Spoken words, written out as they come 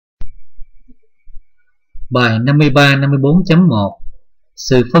Bài 53-54.1.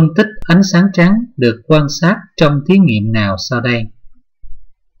 Sự phân tích ánh sáng trắng được quan sát trong thí nghiệm nào sau đây?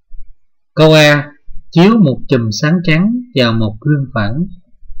 Câu A. Chiếu một chùm sáng trắng vào một gương phẳng.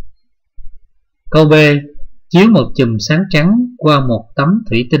 Câu B. Chiếu một chùm sáng trắng qua một tấm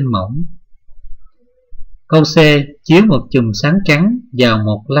thủy tinh mỏng. Câu C. Chiếu một chùm sáng trắng vào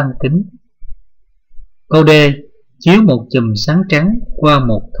một lăng kính. Câu D. Chiếu một chùm sáng trắng qua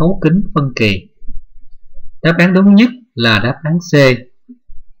một thấu kính phân kỳ. Đáp án đúng nhất là đáp án C.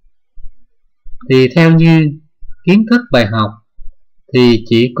 Thì theo như kiến thức bài học thì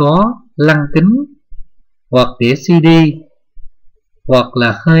chỉ có lăng kính hoặc đĩa CD hoặc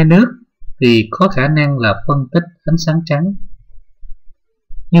là hơi nước thì có khả năng là phân tích ánh sáng trắng.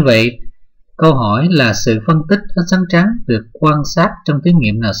 Như vậy, câu hỏi là sự phân tích ánh sáng trắng được quan sát trong thí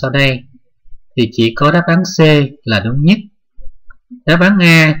nghiệm nào sau đây? Thì chỉ có đáp án C là đúng nhất. Đáp án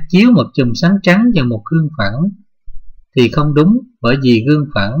A, chiếu một chùm sáng trắng vào một gương phẳng, thì không đúng, bởi vì gương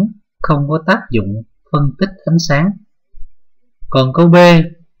phẳng không có tác dụng phân tích ánh sáng. Còn câu B,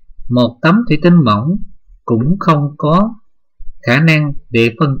 một tấm thủy tinh mỏng cũng không có khả năng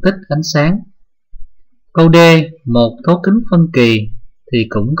để phân tích ánh sáng. Câu D, một thấu kính phân kỳ thì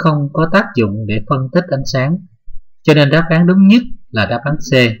cũng không có tác dụng để phân tích ánh sáng. Cho nên đáp án đúng nhất là đáp án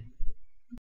C.